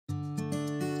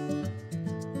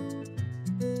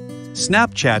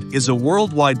Snapchat is a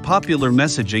worldwide popular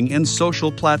messaging and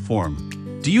social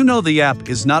platform. Do you know the app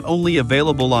is not only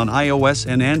available on iOS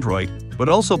and Android, but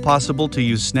also possible to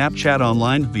use Snapchat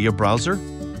online via browser?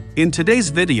 In today's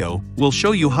video, we'll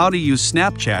show you how to use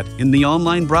Snapchat in the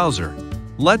online browser.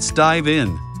 Let's dive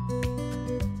in.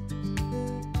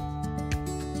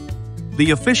 The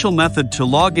official method to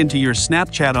log into your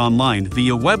Snapchat online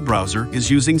via web browser is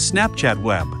using Snapchat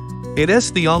Web. It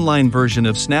is the online version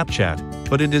of Snapchat,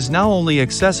 but it is now only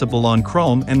accessible on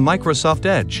Chrome and Microsoft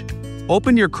Edge.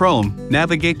 Open your Chrome,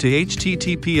 navigate to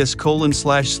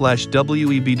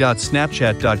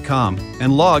https://web.snapchat.com,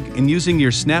 and log in using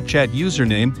your Snapchat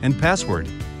username and password.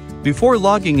 Before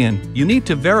logging in, you need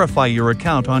to verify your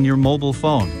account on your mobile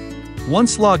phone.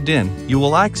 Once logged in, you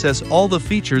will access all the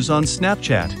features on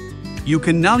Snapchat. You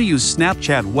can now use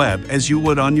Snapchat Web as you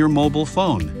would on your mobile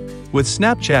phone. With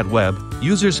Snapchat Web,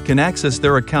 users can access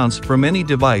their accounts from any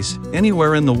device,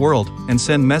 anywhere in the world, and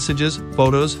send messages,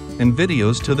 photos, and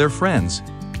videos to their friends.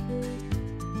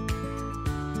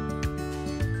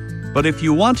 But if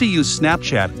you want to use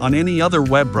Snapchat on any other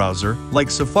web browser, like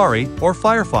Safari or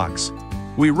Firefox,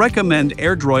 we recommend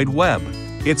AirDroid Web.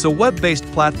 It's a web-based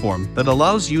platform that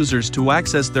allows users to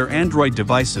access their Android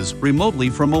devices remotely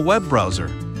from a web browser.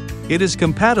 It is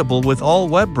compatible with all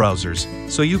web browsers,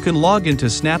 so you can log into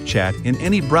Snapchat in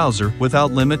any browser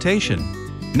without limitation.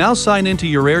 Now sign into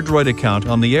your AirDroid account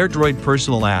on the AirDroid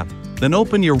personal app, then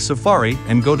open your Safari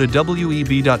and go to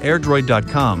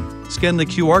web.airdroid.com, scan the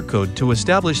QR code to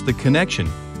establish the connection,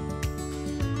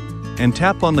 and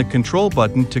tap on the control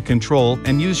button to control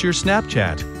and use your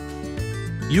Snapchat.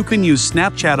 You can use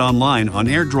Snapchat online on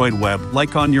AirDroid Web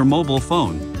like on your mobile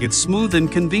phone. It's smooth and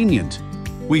convenient.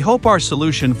 We hope our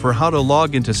solution for how to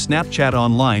log into Snapchat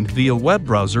online via web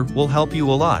browser will help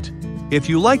you a lot. If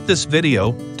you like this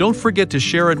video, don't forget to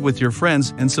share it with your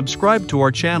friends and subscribe to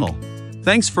our channel.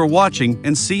 Thanks for watching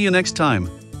and see you next time.